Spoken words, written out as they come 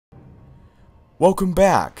Welcome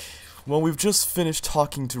back! Well, we've just finished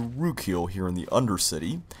talking to Rakghouls here in the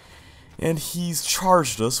Undercity, and he's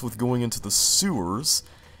charged us with going into the sewers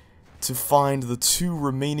to find the two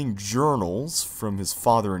remaining journals from his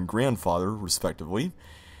father and grandfather, respectively,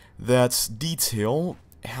 that detail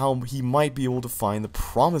how he might be able to find the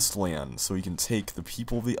Promised Land so he can take the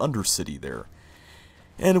people of the Undercity there.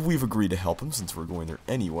 And we've agreed to help him since we're going there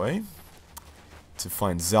anyway, to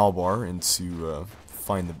find Zaalbar and to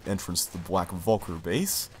find the entrance to the Black Vulcar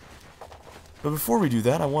base. But before we do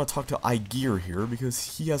that, I want to talk to Igir here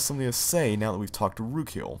because he has something to say now that we've talked to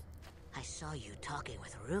Rakghouls. I saw you talking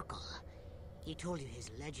with Rakghouls. He told you his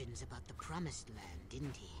legends about the Promised Land,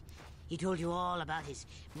 didn't he? He told you all about his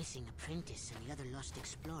missing apprentice and the other lost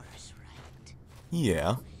explorers, right?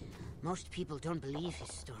 Yeah. Most people don't believe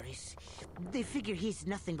his stories. They figure he's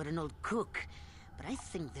nothing but an old cook. But I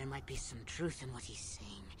think there might be some truth in what he's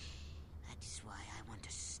saying. That's why I want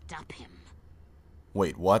to stop him.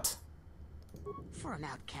 Wait, what? For an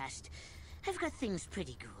outcast, I've got things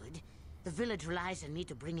pretty good. The village relies on me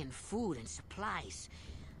to bring in food and supplies.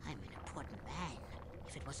 I'm an important man.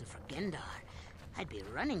 If it wasn't for Gendar, I'd be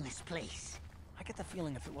running this place. I get the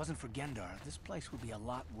feeling if it wasn't for Gendar, this place would be a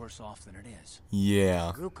lot worse off than it is. Yeah.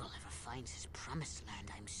 If Rakghouls ever finds his Promised Land,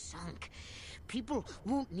 I'm sunk. People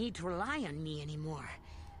won't need to rely on me anymore.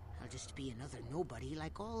 I'll just be another nobody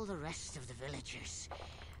like all the rest of the villagers.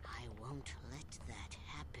 I won't let that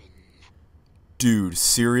happen. Dude,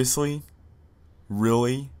 seriously?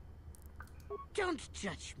 Really? Don't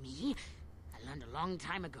judge me. I learned a long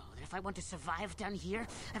time ago that if I want to survive down here,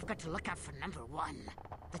 I've got to look out for number one.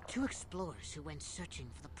 The two explorers who went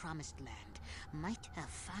searching for the Promised Land might have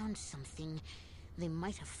found something. They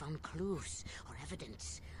might have found clues or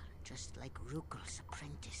evidence, just like Rakghouls'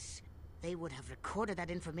 apprentice. They would have recorded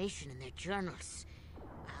that information in their journals.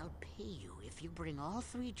 I'll pay you if you bring all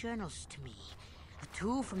three journals to me. The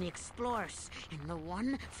two from the explorers and the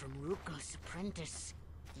one from Rakghouls' apprentice.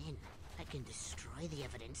 Then I can destroy the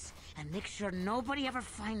evidence and make sure nobody ever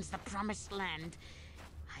finds the Promised Land.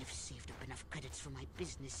 I've saved up enough credits for my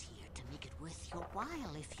business here to make it worth your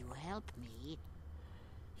while if you help me.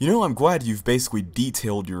 You know, I'm glad you've basically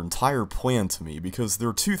detailed your entire plan to me, because there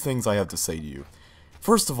are two things I have to say to you.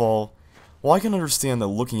 First of all, while I can understand that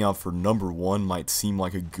looking out for number one might seem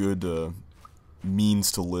like a good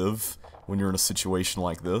means to live when you're in a situation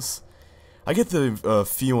like this, I get the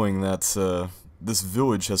feeling that this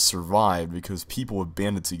village has survived because people have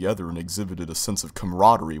banded together and exhibited a sense of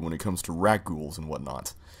camaraderie when it comes to rakghouls and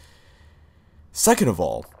whatnot. Second of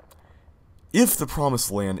all, if the Promised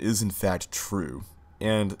Land is in fact true,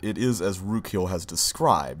 and it is as Rakghouls has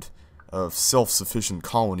described, a self-sufficient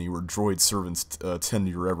colony where droid servants tend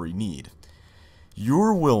to your every need,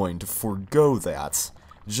 you're willing to forego that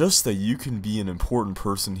just that you can be an important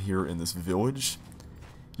person here in this village?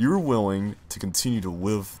 You're willing to continue to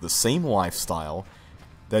live the same lifestyle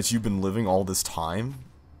that you've been living all this time,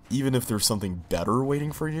 even if there's something better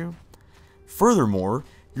waiting for you? Furthermore,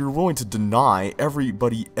 you're willing to deny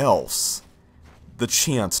everybody else the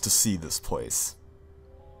chance to see this place.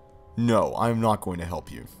 No, I'm not going to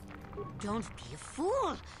help you. Don't be a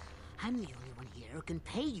fool. I'm the only one here who can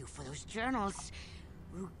pay you for those journals.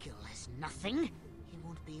 Rakghouls has nothing. He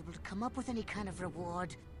won't be able to come up with any kind of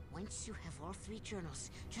reward. Once you have all three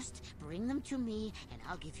journals, just bring them to me and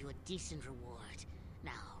I'll give you a decent reward.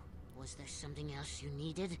 Now, was there something else you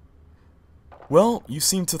needed? Well, you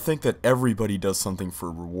seem to think that everybody does something for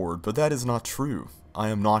a reward, but that is not true. I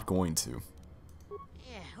am not going to.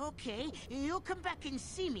 Yeah, okay. You'll come back and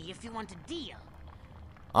see me if you want a deal.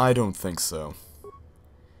 I don't think so.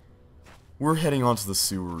 We're heading onto the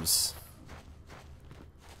sewers.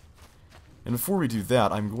 And before we do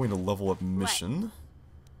that, I'm going to level up Mission.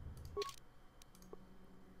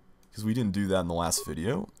 Because we didn't do that in the last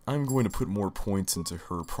video. I'm going to put more points into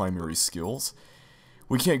her primary skills.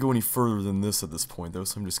 We can't go any further than this at this point, though,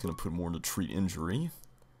 so I'm just going to put more into Treat Injury.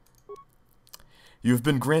 You have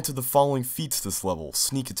been granted the following feats this level: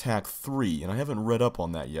 Sneak Attack 3, and I haven't read up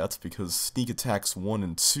on that yet, because Sneak Attacks 1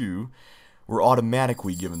 and 2 were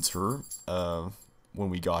automatically given to her when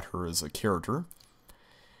we got her as a character.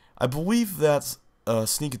 I believe that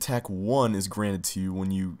Sneak Attack 1 is granted to you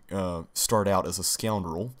when you start out as a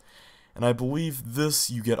scoundrel, and I believe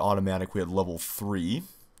this you get automatically at level 3.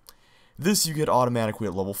 This you get automatically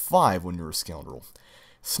at level 5 when you're a scoundrel.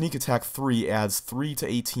 Sneak Attack 3 adds 3 to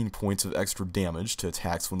 18 points of extra damage to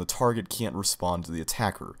attacks when the target can't respond to the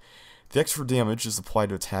attacker. The extra damage is applied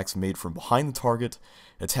to attacks made from behind the target,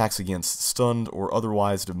 attacks against stunned or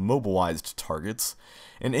otherwise demobilized targets,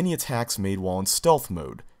 and any attacks made while in stealth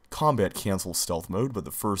mode. Combat cancels stealth mode, but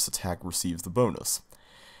the first attack receives the bonus.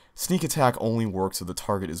 Sneak attack only works if the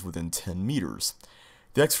target is within 10 meters.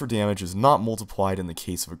 The extra damage is not multiplied in the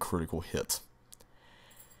case of a critical hit.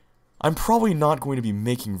 I'm probably not going to be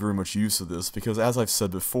making very much use of this because, as I've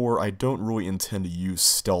said before, I don't really intend to use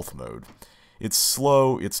stealth mode. It's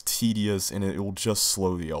slow, it's tedious, and it will just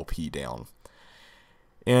slow the LP down.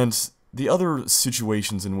 And the other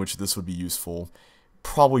situations in which this would be useful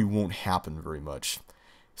probably won't happen very much.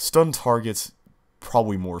 Stun targets,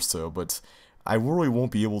 probably more so, but I really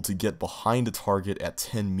won't be able to get behind a target at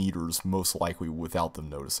 10 meters, most likely without them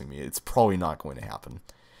noticing me. It's probably not going to happen.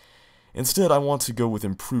 Instead, I want to go with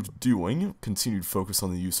improved dueling. Continued focus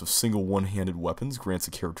on the use of single one-handed weapons grants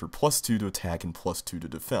a character +2 to attack and +2 to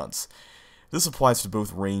defense. This applies to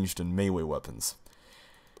both ranged and melee weapons.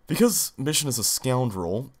 Because Mission is a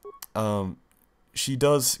scoundrel, she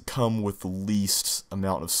does come with the least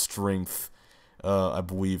amount of strength, I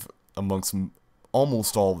believe, amongst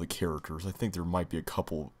almost all of the characters. I think there might be a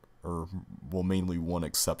couple, or, well, mainly one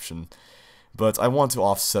exception. But I want to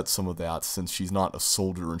offset some of that since she's not a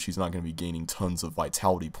soldier and she's not going to be gaining tons of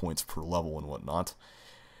vitality points per level and whatnot.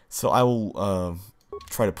 So I will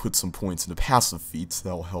try to put some points into passive feats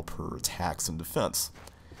that will help her attacks and defense.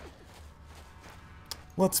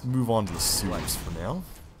 Let's move on to the sewers for now.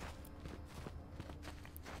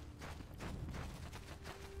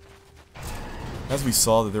 As we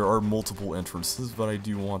saw, there are multiple entrances, but I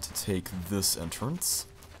do want to take this entrance.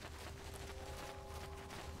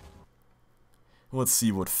 Let's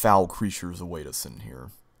see what foul creatures await us in here.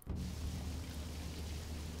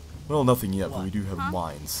 Well, nothing yet, but we do have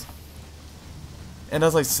mines. And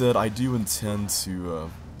as I said, I do intend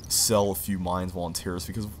to sell a few mines while on terrace,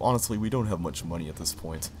 because honestly, we don't have much money at this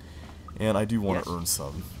point. And I do want to earn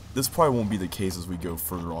some. This probably won't be the case as we go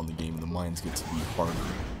further on the game and the mines get to be harder.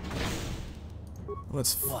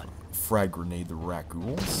 Let's frag grenade the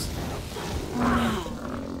rakghouls.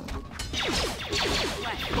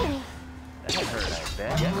 That hurt, I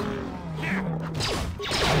bet.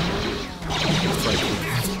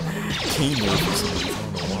 Cane there for some reason, I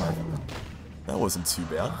don't know why. That wasn't too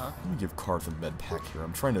bad. Let me give Karth a med pack here.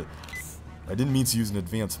 I didn't mean to use an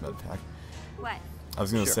advanced med pack. What? I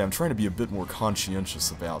was going to say, I'm trying to be a bit more conscientious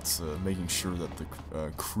about making sure that the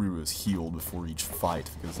crew is healed before each fight,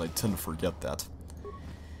 because I tend to forget that.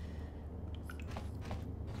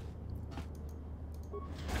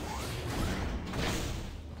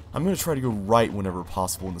 I'm going to try to go right whenever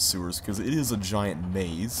possible in the sewers, because it is a giant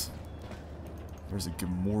maze. There's a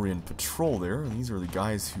Gamorrean patrol there, and these are the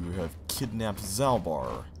guys who have kidnapped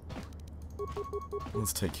Zaalbar.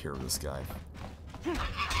 Let's take care of this guy.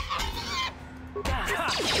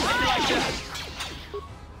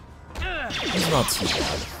 He's not too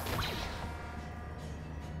bad.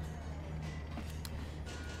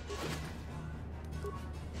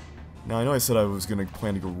 Now, I know I said I was going to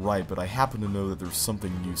plan to go right, but I happen to know that there's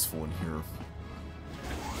something useful in here.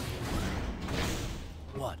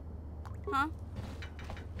 What? Huh?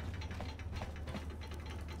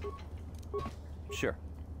 Sure.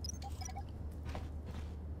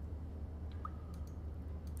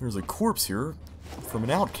 There's a corpse here from an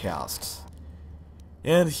outcast.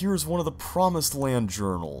 And here's one of the Promised Land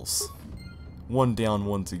journals. One down,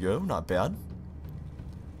 one to go. Not bad.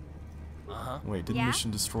 Wait, didn't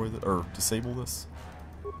Mission destroy the or disable this?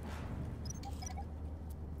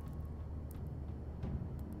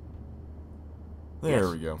 There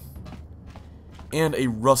we go. And a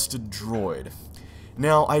rusted droid.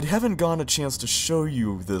 Now, I haven't gotten a chance to show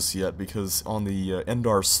you this yet because on the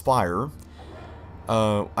Endar Spire,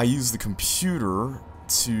 I used the computer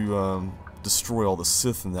to destroy all the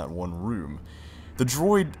Sith in that one room. The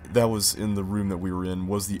droid that was in the room that we were in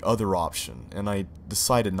was the other option, and I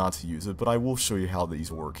decided not to use it, but I will show you how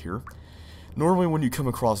these work here. Normally when you come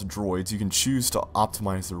across droids, you can choose to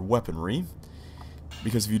optimize their weaponry,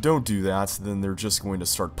 because if you don't do that, then they're just going to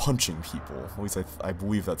start punching people. At least I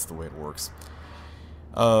believe that's the way it works.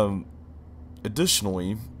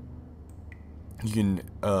 Additionally, you can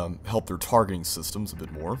help their targeting systems a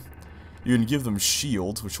bit more. You can give them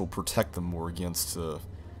shields, which will protect them more against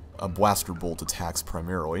blaster bolt attacks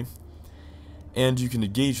primarily. And you can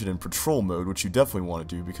engage it in patrol mode, which you definitely want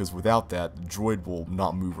to do, because without that, the droid will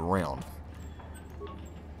not move around.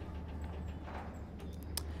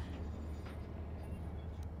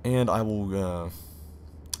 And I will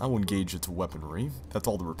engage its weaponry. That's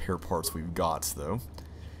all the repair parts we've got, though.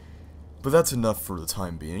 But that's enough for the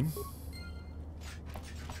time being.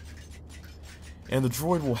 And the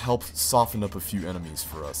droid will help soften up a few enemies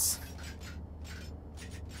for us.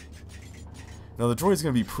 Now the droid's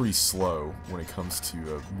going to be pretty slow when it comes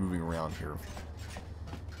to moving around here.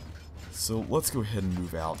 So let's go ahead and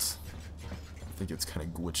move out. I think it's kind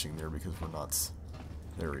of glitching there because we're not...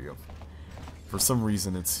 There we go. For some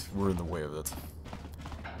reason, we're in the way of it.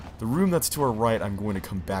 The room that's to our right I'm going to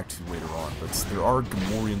come back to later on, but there are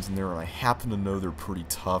Gamorreans in there, and I happen to know they're pretty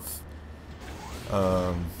tough.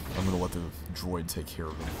 I'm going to let the droid take care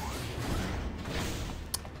of them.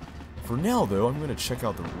 For now, though, I'm going to check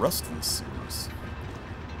out the rest of the sewers.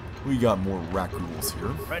 We got more rakghouls here.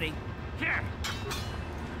 Ready? Here.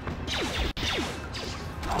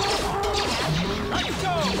 Let's go.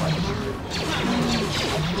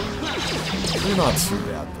 They're not too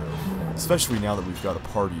bad, though. Especially now that we've got a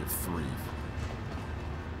party of 3.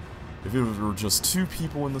 If it were just 2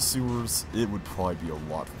 people in the sewers, it would probably be a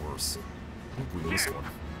lot worse. I think we missed one.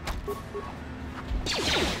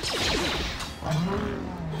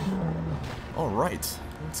 Alright,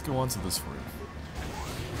 let's go on to this room.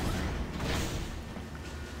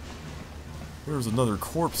 There's another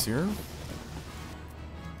corpse here.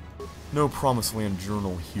 No Promised Land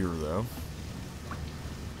journal here, though.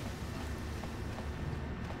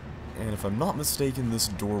 And if I'm not mistaken, this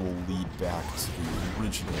door will lead back to the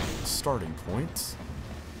original starting point.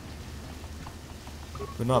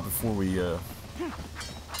 But not before we,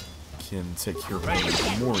 can take care of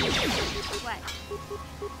Gamorrean.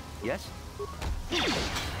 Yes?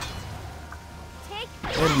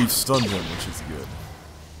 And we've stunned him, which is good.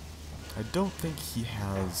 I don't think he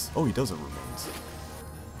has... Oh, he does have remains.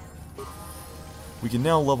 We can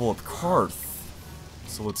now level up Karth.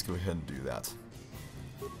 So let's go ahead and do that.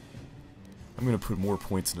 I'm going to put more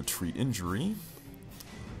points into treat injury.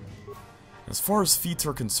 As far as feats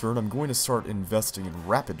are concerned, I'm going to start investing in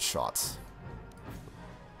rapid shots.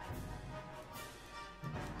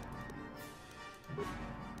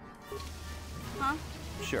 Huh?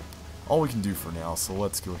 Sure. All we can do for now, so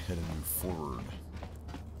let's go ahead and move forward.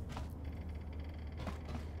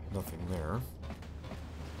 Nothing there.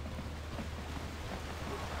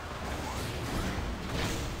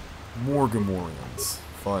 More Gamorreans.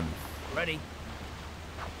 Fun. Ready.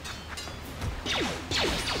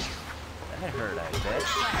 That hurt, I bet.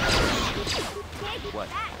 What?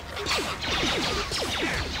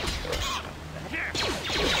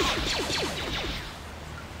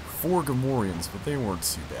 Four Gamorreans, but they weren't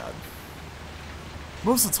too bad.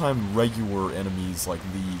 Most of the time, regular enemies like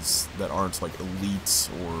these that aren't like elites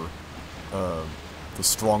or the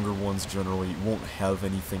stronger ones generally won't have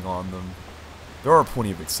anything on them. There are plenty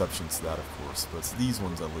of exceptions to that, of course, but these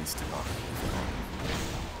ones at least do not have anything on them.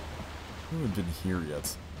 I haven't been here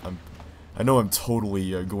yet. I know I'm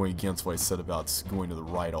totally going against what I said about going to the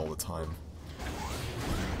right all the time.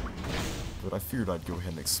 But I figured I'd go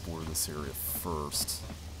ahead and explore this area first.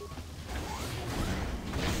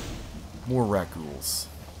 More rakghouls.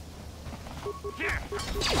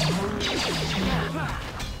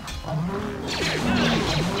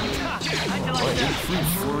 Right, Improved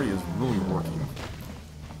Flurry is really working.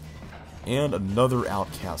 And another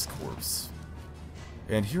outcast corpse.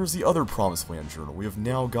 And here's the other Promised Land journal. We have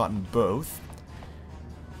now gotten both.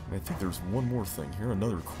 And I think there's one more thing here,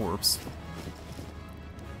 another corpse.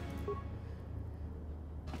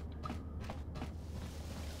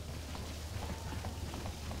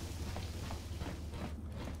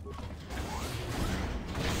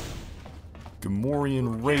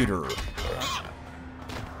 Gamorrean Raider.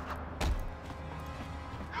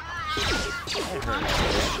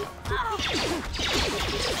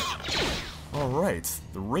 Alright,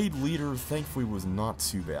 the raid leader thankfully was not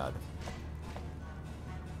too bad.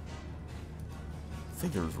 I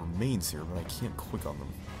think there's remains here, but I can't click on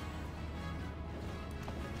them.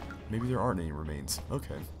 Maybe there aren't any remains.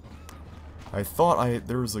 Okay. I thought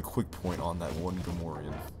there was a quick point on that one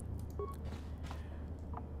Gamorrean.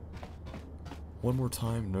 One more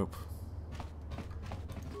time? Nope.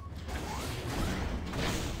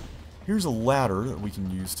 Here's a ladder that we can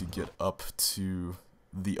use to get up to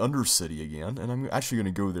the Undercity again, and I'm actually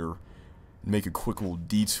going to go there and make a quick little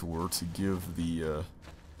detour to give the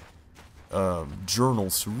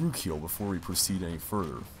journals to Rakghouls before we proceed any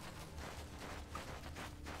further.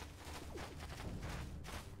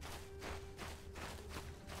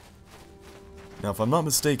 Now, if I'm not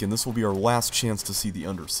mistaken, this will be our last chance to see the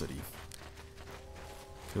Undercity.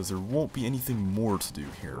 Because there won't be anything more to do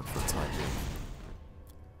here for the time being.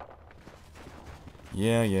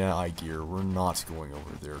 Yeah, I gear. We're not going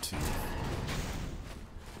over there too.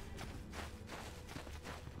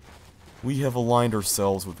 We have aligned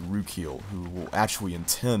ourselves with Rakghouls, who will actually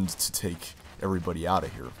intend to take everybody out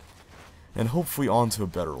of here. And hopefully on to a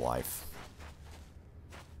better life.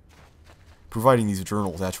 Providing these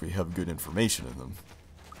journals actually have good information in them.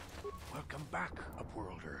 Welcome back,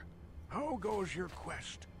 Upworlder. How goes your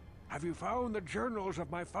quest? have you found the journals of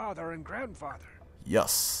my father and grandfather?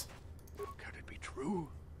 Yes. Can it be true?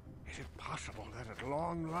 Is it possible that at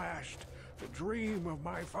long last, the dream of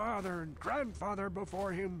my father and grandfather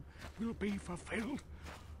before him will be fulfilled?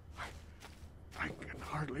 I can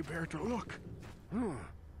hardly bear to look.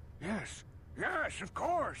 Yes, yes, of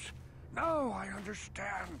course. Now I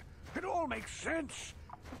understand. It all makes sense.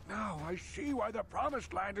 Now I see why the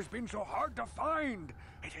Promised Land has been so hard to find.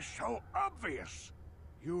 It is so obvious.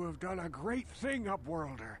 You have done a great thing,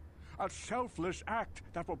 Upworlder. A selfless act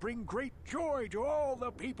that will bring great joy to all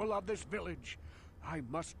the people of this village. I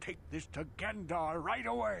must take this to Gendar right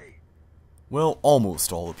away. Well,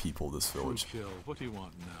 almost all the people of this village. Kill. What do you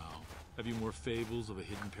want now? Have you more fables of a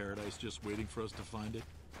hidden paradise just waiting for us to find it?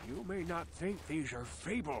 You may not think these are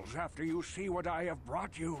fables after you see what I have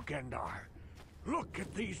brought you, Gendar. Look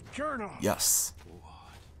at these journals. Yes.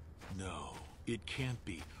 What? No, it can't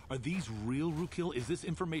be. Are these real, Rukil? Is this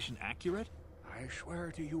information accurate? I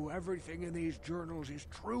swear to you, everything in these journals is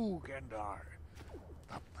true, Gendar.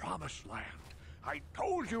 The Promised Land. I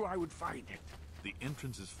told you I would find it. The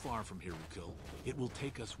entrance is far from here, Rukil. It will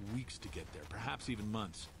take us weeks to get there, perhaps even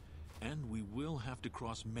months. And we will have to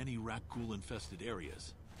cross many rakghoul-infested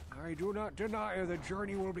areas. I do not deny the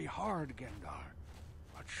journey will be hard, Gendar.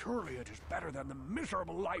 But surely it is better than the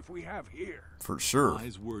miserable life we have here. For sure.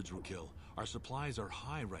 Wise words, Rukil. Our supplies are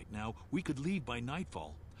high right now. We could leave by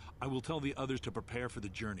nightfall. I will tell the others to prepare for the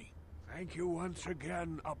journey. Thank you once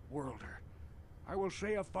again, Upworlder. I will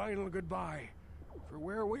say a final goodbye. For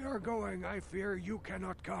where we are going, I fear you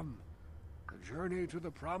cannot come. The journey to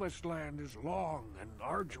the Promised Land is long and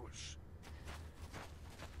arduous.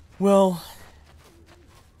 Well,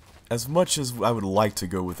 as much as I would like to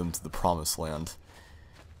go with them to the Promised Land,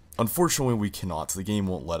 unfortunately we cannot. The game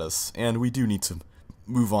won't let us, and we do need to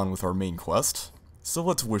move on with our main quest. So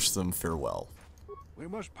let's wish them farewell. We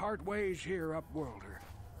must part ways here, Upworlder.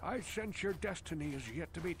 I sense your destiny is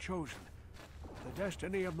yet to be chosen. The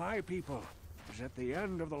destiny of my people is at the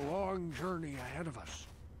end of the long journey ahead of us.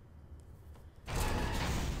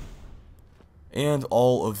 And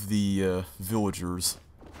all of the villagers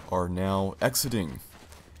are now exiting.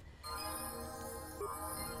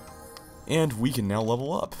 And we can now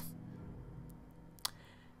level up.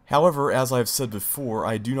 However, as I've said before,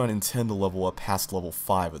 I do not intend to level up past level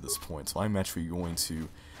 5 at this point, so I'm actually going to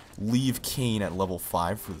leave Cain at level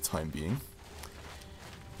 5 for the time being.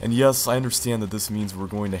 And yes, I understand that this means we're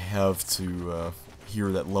going to have to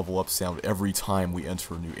hear that level up sound every time we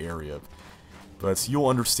enter a new area. But you'll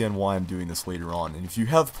understand why I'm doing this later on, and if you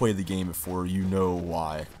have played the game before, you know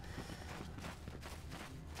why.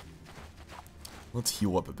 Let's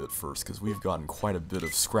heal up a bit first, because we've gotten quite a bit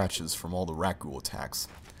of scratches from all the rakghoul attacks.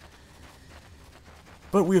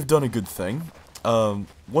 But we have done a good thing.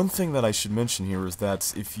 One thing that I should mention here is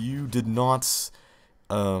that if you did not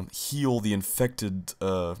heal the infected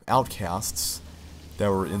outcasts that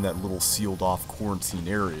were in that little sealed off quarantine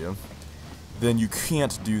area, then you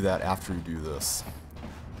can't do that after you do this.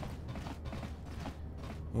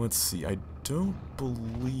 Let's see, I don't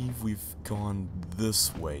believe we've gone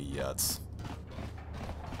this way yet.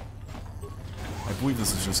 I believe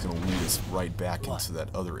this is just going to lead us right back into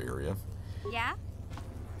that other area. Yeah?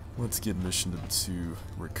 Let's get mission to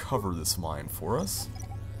recover this mine for us.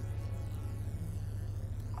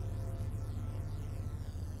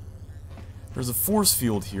 There's a force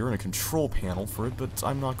field here and a control panel for it, but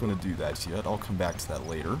I'm not going to do that yet. I'll come back to that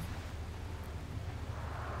later.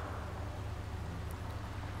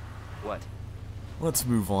 What? Let's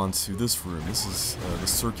move on to this room. This is the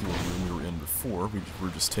circular room we were in before. We're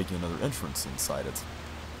just taking another entrance inside it.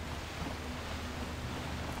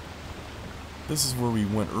 This is where we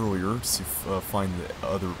went earlier to find the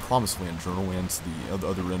other Promised Land journal and the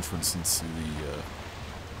other entrance into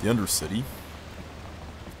the Undercity.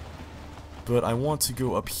 But I want to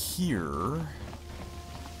go up here.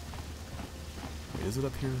 Wait, is it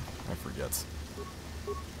up here? I forget.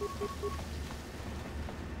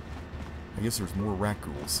 I guess there's more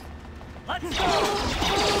rakghouls. Let's go!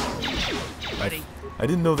 Ready? I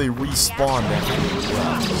didn't know they respawned after they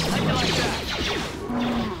left.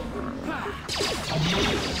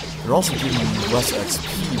 They're also giving you less XP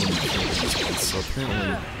when you kill these ones, so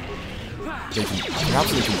apparently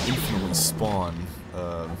perhaps they can infinitely spawn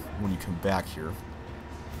when you come back here.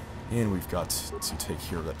 And we've got to take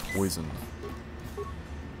care of that poison.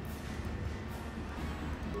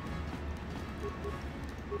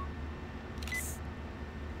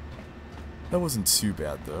 That wasn't too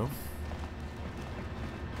bad, though.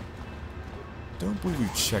 Don't believe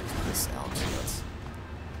we've checked this out yet.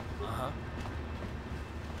 Uh-huh.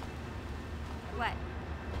 What?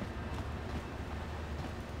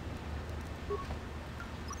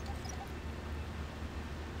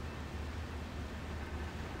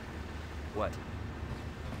 What?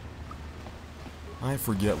 I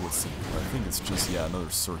forget what's in here. I think it's just, yeah, another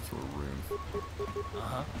circular room.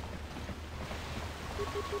 Uh-huh.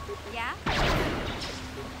 Yeah?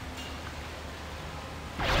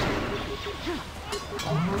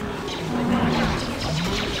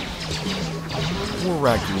 More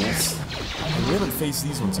rakghouls. And we haven't faced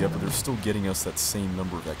these ones yet, but they're still getting us that same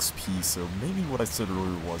number of XP, so maybe what I said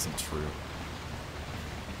earlier wasn't true.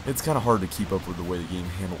 It's kind of hard to keep up with the way the game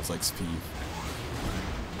handles XP.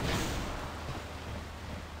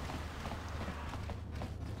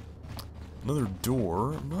 Another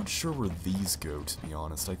door. I'm not sure where these go, to be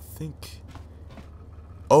honest. I think...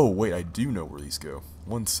 Oh, wait, I do know where these go.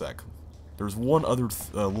 One sec. There's one other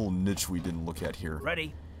little niche we didn't look at here.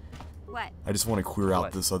 Ready? What? I just want to clear out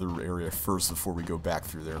What? this other area first before we go back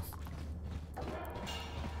through there.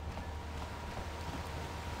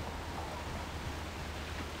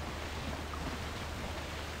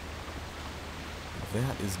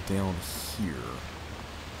 That is down here.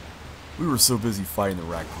 We were so busy fighting the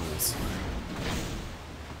rakghouls.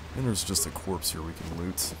 And there's just a corpse here we can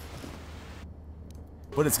loot.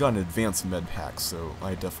 But it's got an advanced med pack, so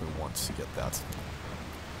I definitely want to get that.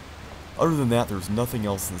 Other than that, there's nothing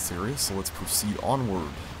else in this area, so let's proceed onward.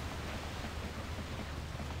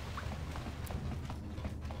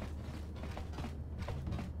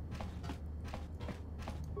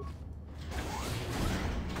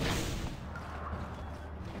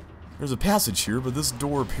 There's a passage here, but this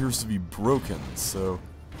door appears to be broken, so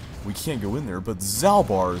we can't go in there, but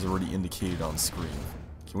Zaalbar is already indicated on screen.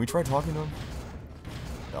 Can we try talking to him?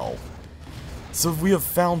 No. So we have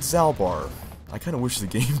found Zaalbar. I kind of wish the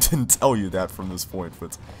game didn't tell you that from this point,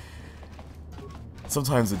 but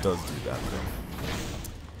sometimes it does do that, though.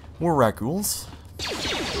 More rakghouls.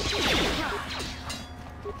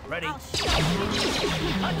 Ready?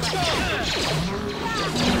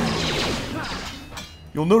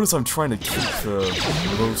 You'll notice I'm trying to keep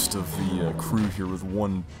most of the crew here with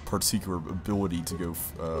one particular ability to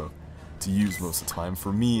go to use most of the time.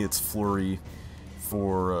 For me, it's Flurry.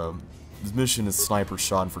 For this mission, is Sniper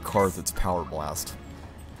Shot, and for Karth, it's Power Blast.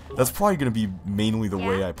 That's probably going to be mainly the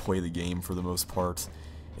way I play the game for the most part.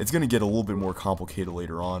 It's going to get a little bit more complicated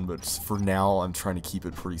later on, but for now, I'm trying to keep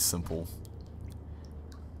it pretty simple.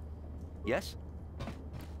 Yes?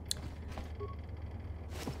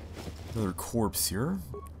 Another corpse here.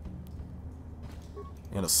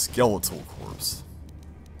 And a skeletal corpse.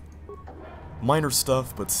 Minor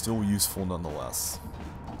stuff, but still useful nonetheless.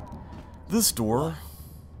 This door,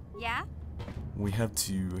 Yeah? we have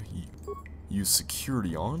to use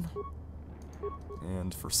security on.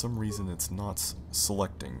 And for some reason, it's not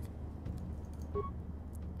selecting.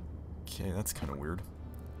 Okay, that's kind of weird.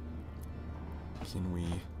 Can we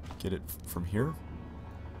get it from here?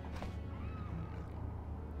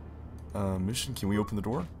 Mission, can we open the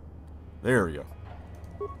door? There we go.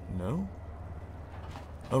 No?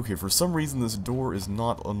 Okay, for some reason this door is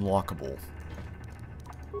not unlockable.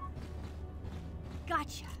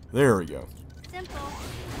 Gotcha. There we go. Simple.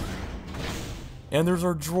 And there's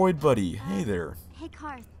our droid buddy. Hey there. Hey,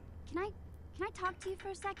 Karth. Can I talk to you for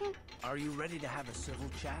a second? Are you ready to have a civil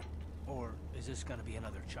chat? Or is this gonna be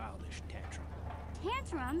another childish tantrum?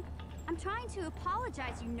 Tantrum? I'm trying to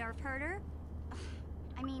apologize, you nerf herder.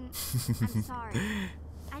 I mean, I'm sorry.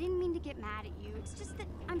 I didn't mean to get mad at you. It's just that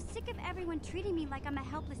I'm sick of everyone treating me like I'm a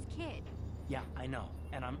helpless kid. Yeah, I know.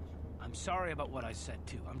 And I'm sorry about what I said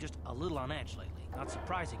too. I'm just a little on edge lately. Not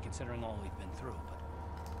surprising considering all we've been through, but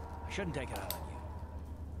I shouldn't take it out on you.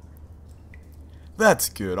 That's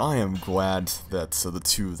good. I am glad that the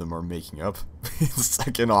two of them are making up. The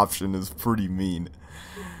second option is pretty mean.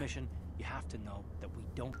 Mission, you have to know that we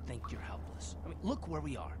don't think you're helpless. I mean, look where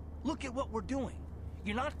we are. Look at what we're doing.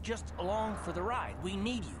 You're not just along for the ride. We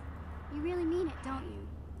need you. You really mean it, don't you?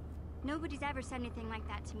 Nobody's ever said anything like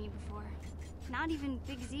that to me before. Not even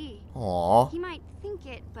Big Z. Aww. He might think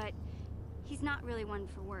it, but he's not really one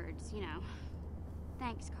for words, you know.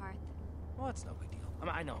 Thanks, Karth. Well, it's no big deal. I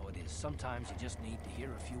mean, I know it is. Sometimes you just need to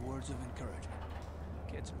hear a few words of encouragement.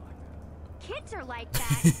 Kids are like that. Kids are like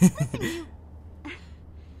that. Listen, you...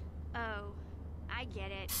 Oh, I get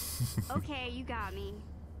it. Okay, you got me.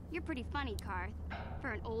 You're pretty funny, Karth, for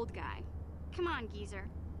an old guy. Come on, geezer.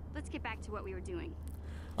 Let's get back to what we were doing.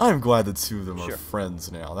 I'm glad the two of them are Sure.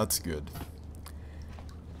 friends now. That's good.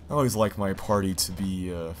 I always like my party to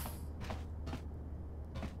be,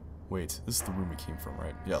 Wait, this is the room we came from,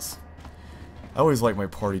 right? Yes. I always like my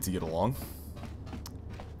party to get along.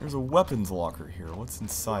 There's a weapons locker here. What's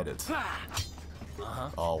inside it?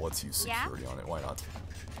 Oh, let's use security on it. Why not?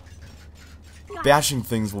 Bashing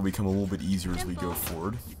things will become a little bit easier as we go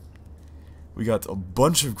forward. We got a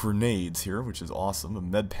bunch of grenades here, which is awesome. A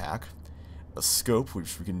med pack. A scope,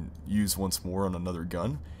 which we can use once more on another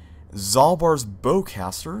gun. Zaalbar's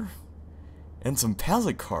bowcaster. And some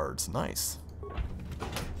Pazik cards. Nice.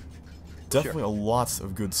 Definitely a lot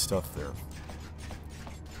of good stuff there.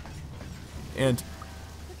 And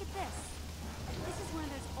Look at this. This is one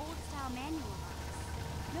of those old-style manual locks.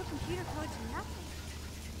 No computer codes or nothing.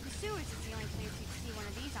 The sewers is the only place you'd see one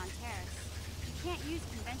of these on Terrace. You can't use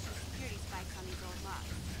conventional security spikes on these old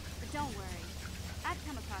locks. But don't worry. I've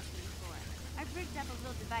come across them before. I've rigged up a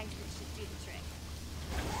little device that should do the trick.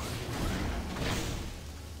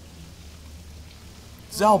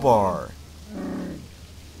 Zaalbar!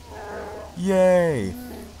 Yay!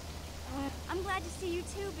 I'm glad to see you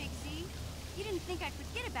too, Big Z. You didn't think I'd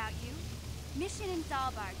forget about you. Mission in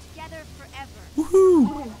Zaalbar, together forever.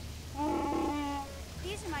 Woohoo!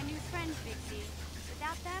 These are my new friends, Big Z.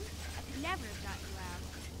 Without them, I could never have got you out.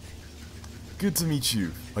 Good to meet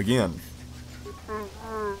you again.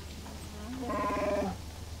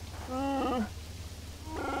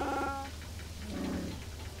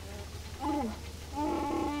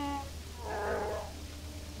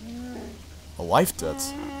 A life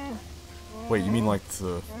debt? Wait, you mean like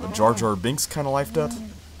a Jar Jar Binks kind of life debt? A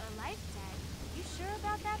life debt? You sure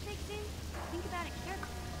about that, Big Z? Think about it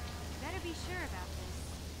carefully. You better be sure about this.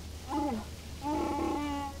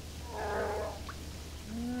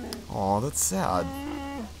 Aw, that's sad.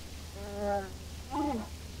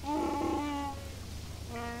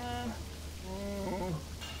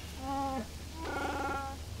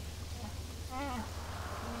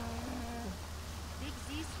 Big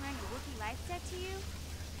Z swearing a Wookiee life debt to you?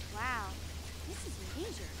 Wow, this is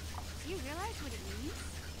major. Do you realize what it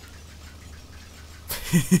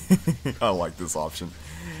means? I like this option.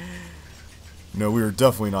 No, we are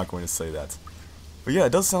definitely not going to say that. But yeah,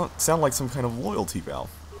 it does sound like some kind of loyalty vow.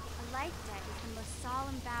 A life debt is the most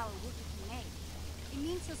solemn vow a Wookiee can make. It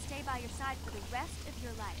means he'll stay by your side for the rest of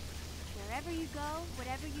your life. Wherever you go,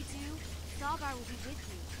 whatever you do, Zaalbar will be with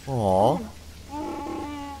you. Aww.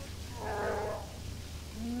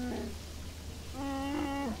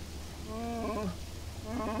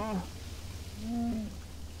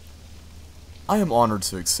 I am honored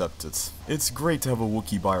to accept it. It's great to have a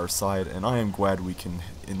Wookiee by our side, and I am glad we can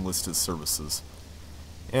enlist his services.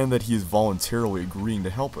 And that he is voluntarily agreeing to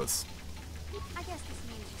help us. I guess this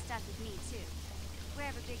means you're stuck with me, too.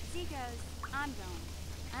 Wherever Big Z goes, I'm going.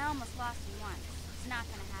 I almost lost him once. It's not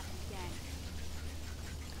gonna happen again.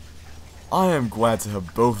 I am glad to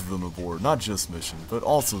have both of them aboard, not just Mission, but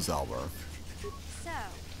also Zaalbar. So,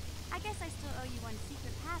 I guess I still owe you one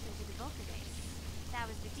secret path into the Vulcan base. That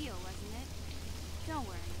was the deal, wasn't it? Don't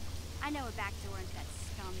worry. I know a back door into that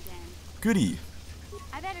scum den. Goody.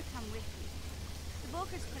 I better come with you. The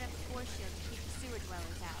Vulkars put up a force shield to keep the sewer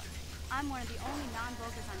dwellers out. I'm one of the only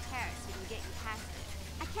non-Vulkars on Terrace who can get you past it.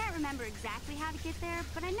 I can't remember exactly how to get there,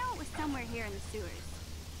 but I know it was somewhere here in the sewers.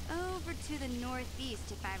 Over to the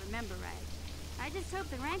northeast, if I remember right. I just hope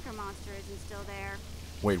the Rancor monster isn't still there.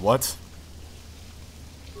 Wait, what?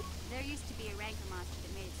 There used to be a Rancor monster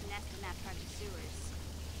that made its nest in that part of the sewers.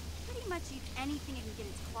 Pretty much eats anything it can get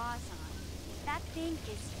its claws on. That thing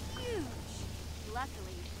is huge.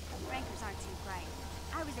 Luckily, Rancors aren't too bright.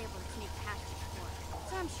 I was able to sneak past it before,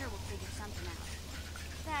 so I'm sure we'll figure something out.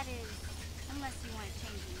 That is, unless you want to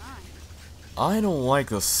change your mind. I don't like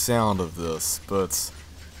the sound of this, but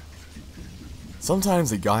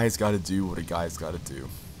sometimes a guy's gotta do what a guy's gotta do.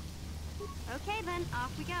 Okay then,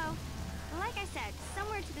 off we go. Well, like I said,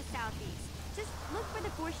 somewhere to the southeast. Just look for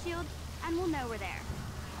the force shield, and we'll know we're there.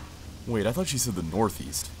 Wait, I thought you said the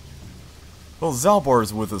northeast. Well, Zaalbar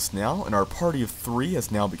is with us now, and our party of 3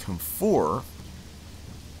 has now become 4.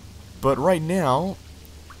 But right now,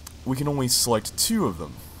 we can only select 2 of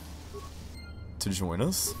them to join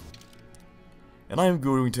us. And I am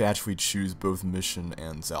going to actually choose both Mission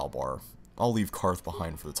and Zaalbar. I'll leave Karth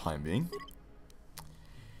behind for the time being.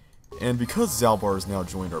 And because Zaalbar has now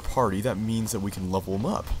joined our party, that means that we can level him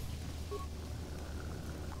up.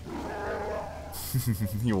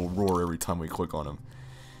 He will roar every time we click on him.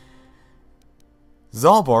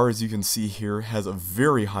 Zaalbar, as you can see here, has a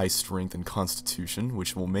very high strength and constitution,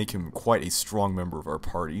 which will make him quite a strong member of our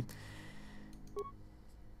party.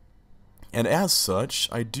 And as such,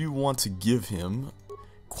 I do want to give him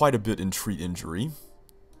quite a bit in treat injury.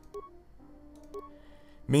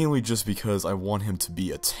 Mainly just because I want him to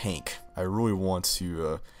be a tank. I really want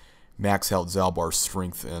to max out Zaalbar's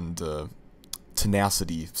strength and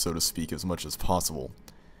tenacity, so to speak, as much as possible.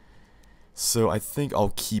 So I think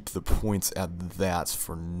I'll keep the points at that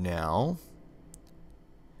for now.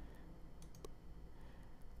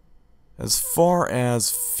 As far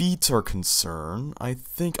as feats are concerned, I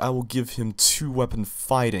think I will give him 2-weapon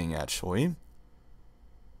fighting, actually.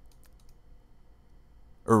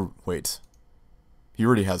 Or, wait. He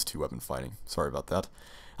already has 2-weapon fighting. Sorry about that.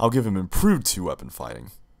 I'll give him improved 2-weapon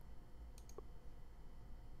fighting.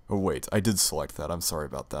 Oh, wait. I did select that. I'm sorry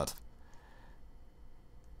about that.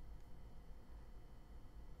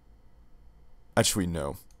 Actually,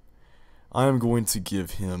 no. I am going to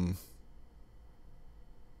give him...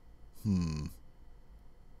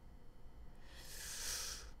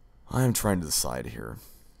 I am trying to decide here.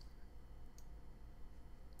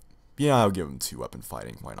 Yeah, I'll give him 2-weapon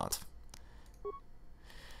fighting. Why not?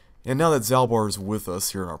 And now that Zaalbar is with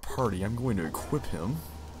us here in our party, I'm going to equip him.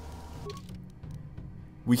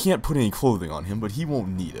 We can't put any clothing on him, but he won't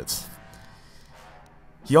need it.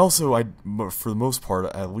 He also, for the most part,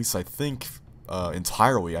 at least I think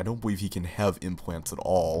entirely, I don't believe he can have implants at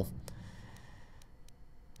all.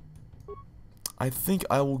 I think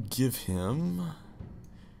I will give him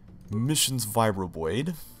Mission's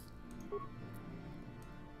Vibroblade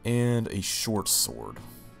and a short sword.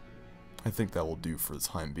 I think that will do for the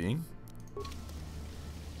time being.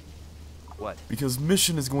 What? Because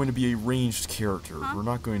Mission is going to be a ranged character. We're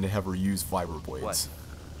not going to have her use Vibroblades.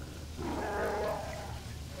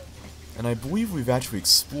 And I believe we've actually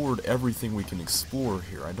explored everything we can explore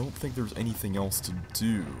here. I don't think there's anything else to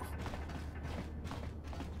do.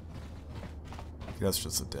 That's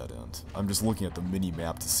just a dead end. I'm just looking at the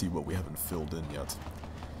mini-map to see what we haven't filled in yet.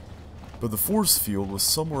 But the force field was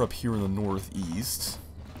somewhere up here in the northeast.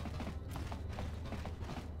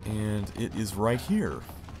 And it is right here.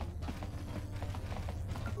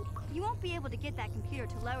 You won't be able to get that computer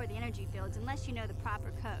to lower the energy fields unless you know the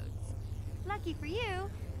proper codes. Lucky for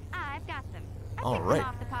you, I've got them. I picked them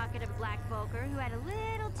off the pocket of a black Volker who had a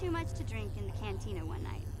little too much to drink in the cantina one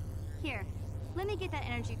night. Here, let me get that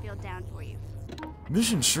energy field down for you.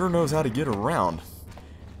 Mission sure knows how to get around.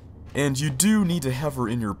 And you do need to have her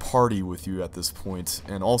in your party with you at this point,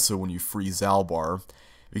 and also when you free Zaalbar,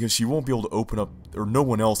 because she won't be able to open up, or no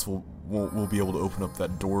one else will be able to open up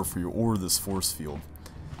that door for you, or this force field.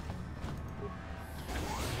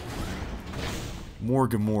 More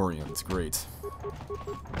Gamorreans, great.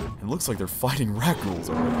 It looks like they're fighting rakghouls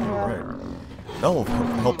already, alright. That'll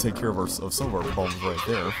help take care of some of our problems right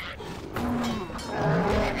there.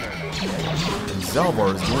 And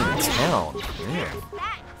Zaalbar is going to town. Man.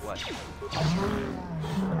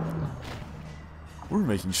 We're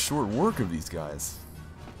making short work of these guys.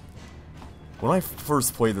 When I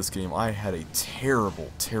first played this game, I had a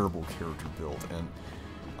terrible, terrible character build, and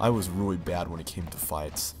I was really bad when it came to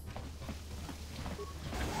fights.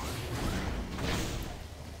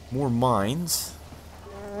 More mines.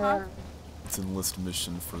 Let's enlist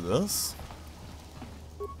mission for this.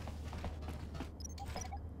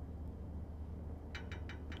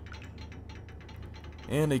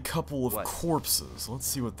 And a couple of corpses. Let's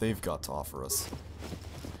see what they've got to offer us.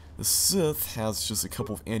 The Sith has just a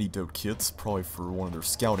couple of antidote kits, probably for one of their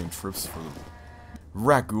scouting trips for the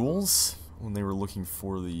rakghouls, when they were looking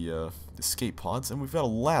for the escape pods. And we've got a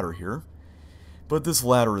ladder here. But this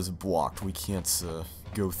ladder is blocked. We can't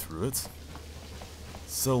go through it.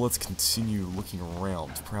 So let's continue looking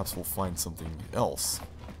around. Perhaps we'll find something else.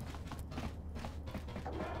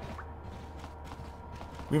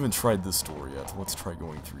 We haven't tried this door yet. Let's try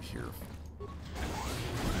going through here.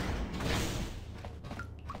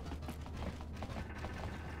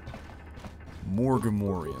 More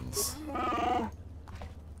Gamorreans.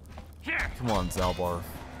 Come on, Zaalbar.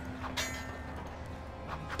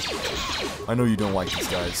 I know you don't like these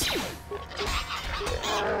guys.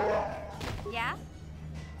 Yeah?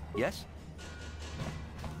 Yes?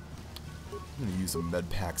 I'm gonna use the med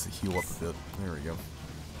packs to heal up a bit. There we go.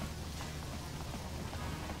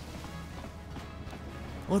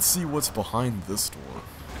 Let's see what's behind this door.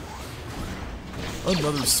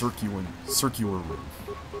 Another circular room.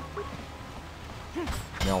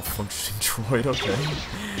 Malfunctioning droid, okay.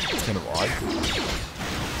 It's kind of odd.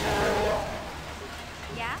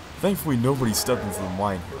 Yeah? Thankfully nobody stepped into the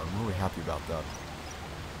mine here. I'm really happy about that.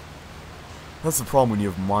 That's the problem when you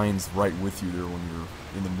have mines right with you there when you're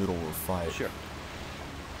in the middle of a fight. Sure.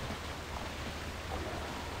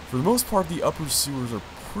 For the most part, the upper sewers are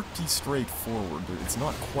pretty straightforward. It's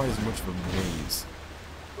not quite as much of a maze.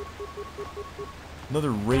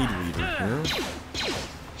 Another raid leader here.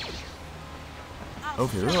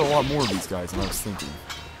 Okay, there are a lot more of these guys than I was thinking.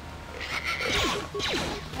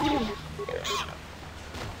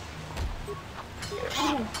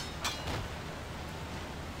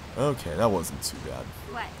 Okay, that wasn't too bad.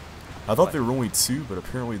 What? I thought there were only 2, but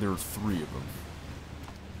apparently there were 3 of them.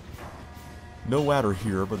 No ladder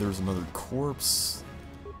here, but there's another corpse.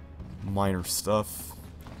 Minor stuff.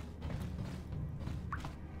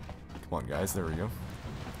 Come on, guys. There we go.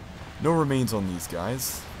 No remains on these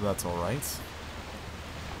guys. That's alright.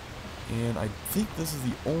 And I think this is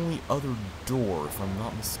the only other door, if I'm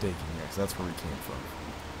not mistaken. Yeah, 'cause that's where we came from.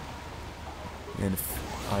 And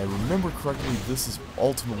if I remember correctly, this is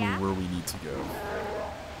ultimately where we need to go.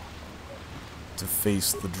 To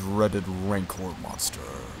face the dreaded Rancor monster.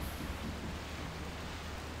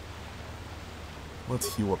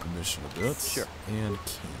 Let's heal up Emission a bit. Sure. And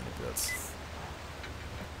Kane a bit.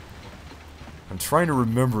 I'm trying to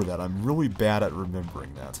remember that. I'm really bad at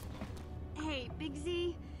remembering that. Hey, Big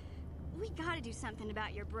Z, we gotta do something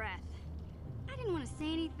about your breath. I didn't want to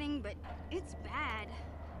say anything, but it's bad.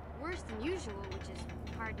 Worse than usual, which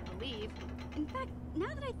is hard to believe. In fact,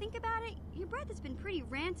 now that I think about it, your breath has been pretty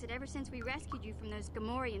rancid ever since we rescued you from those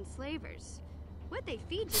Gamorrean slavers. What'd they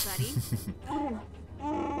feed you, buddy?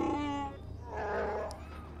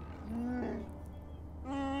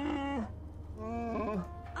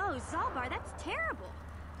 Oh, Zaalbar, that's terrible.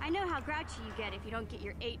 I know how grouchy you get if you don't get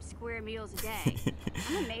your 8 square meals a day.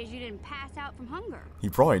 I'm amazed you didn't pass out from hunger. He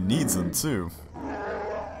probably needs them too.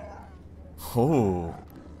 Oh.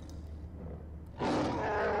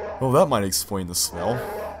 Well, that might explain the smell.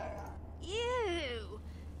 Ew.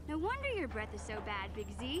 No wonder your breath is so bad, Big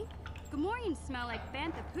Z. Gamorreans smell like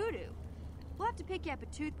bantha poodoo. We'll have to pick you up a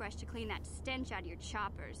toothbrush to clean that stench out of your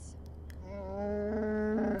choppers.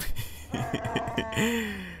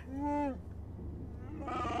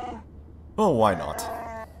 Well, why not?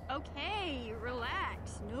 Okay,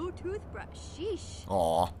 relax. No toothbrush. Sheesh.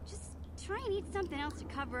 Aw. Just try and eat something else to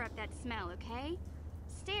cover up that smell, okay?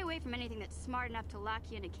 Stay away from anything that's smart enough to lock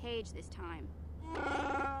you in a cage this time.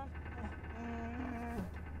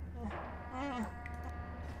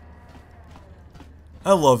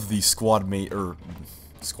 I love the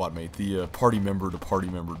the party member to party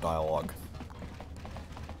member dialogue.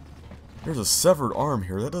 There's a severed arm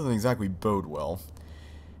here. That doesn't exactly bode well.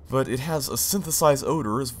 But it has a synthesized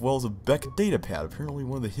odor as well as a Beck datapad. Apparently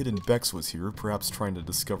one of the hidden Becks was here, perhaps trying to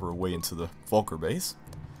discover a way into the Vulkar base.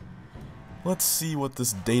 Let's see what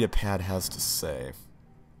this datapad has to say.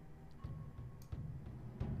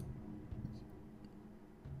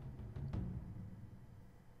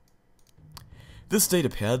 This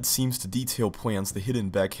datapad seems to detail plans the hidden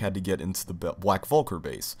Beck had to get into the Black Vulkar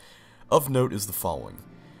base. Of note is the following.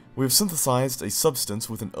 We have synthesized a substance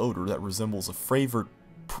with an odor that resembles a favorite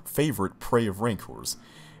prey of Rancors.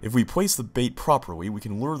 If we place the bait properly, we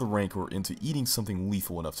can lure the Rancor into eating something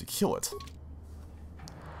lethal enough to kill it.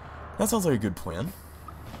 That sounds like a good plan.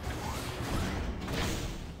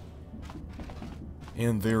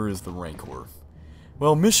 And there is the Rancor.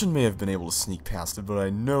 Well, Mission may have been able to sneak past it, but I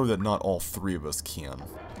know that not all 3 of us can.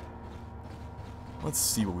 Let's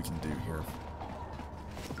see what we can do here.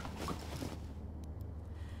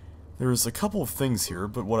 There's a couple of things here,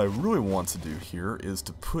 but what I really want to do here is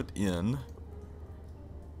to put in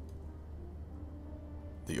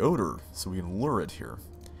the odor so we can lure it here.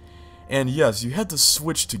 And yes, you had to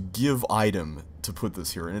switch to give item to put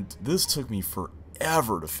this here, and this took me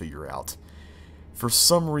forever to figure out. For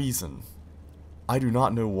some reason, I do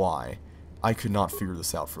not know why, I could not figure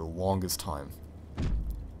this out for the longest time.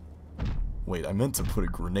 Wait, I meant to put a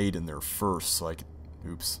grenade in there first so I could...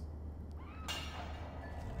 Oops.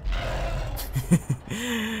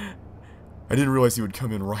 I didn't realize he would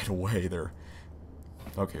come in right away there.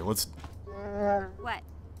 Okay, let's... What?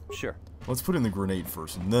 Sure. Let's put in the grenade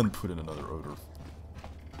first, and then put in another odor.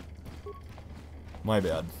 My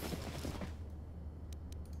bad.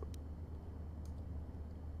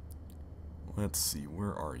 Let's see,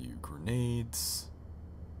 where are you? Grenades.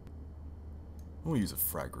 We'll use a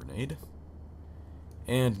frag grenade.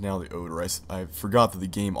 And now the odor. I forgot that the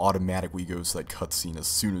game automatically goes to that cutscene as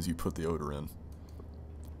soon as you put the odor in.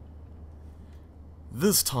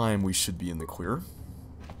 This time we should be in the clear.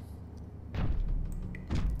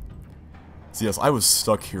 So yes, I was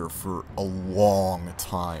stuck here for a long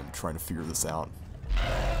time trying to figure this out.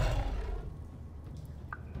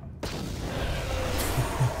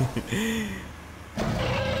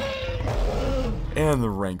 And the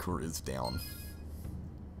Rancor is down.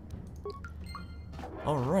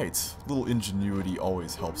 Alright, little ingenuity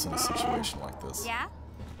always helps in a situation like this. Yeah?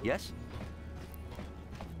 Yes?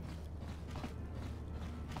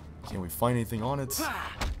 Can we find anything on it?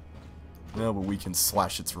 No, but we can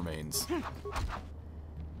slash its remains.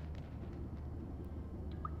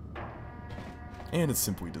 And it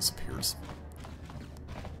simply disappears.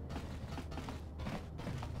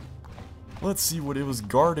 Let's see what it was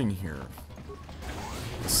guarding here.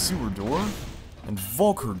 A sewer door and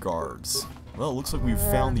Vulkar guards. Well, it looks like we've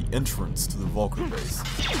found the entrance to the Vulcan base.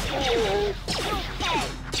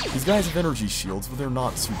 These guys have energy shields, but they're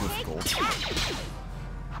not super difficult.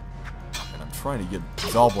 And I'm trying to get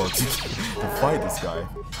Zaalbar to fight this guy.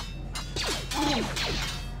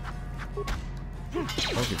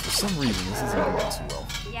 Okay, for some reason, this isn't going too well.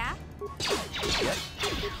 Yeah?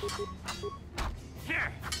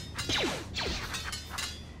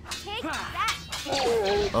 Take that!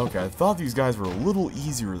 Okay, I thought these guys were a little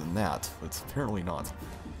easier than that, but apparently not.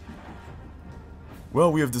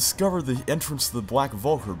 Well, we have discovered the entrance to the Black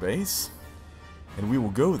Vulcan base, and we will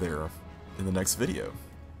go there in the next video.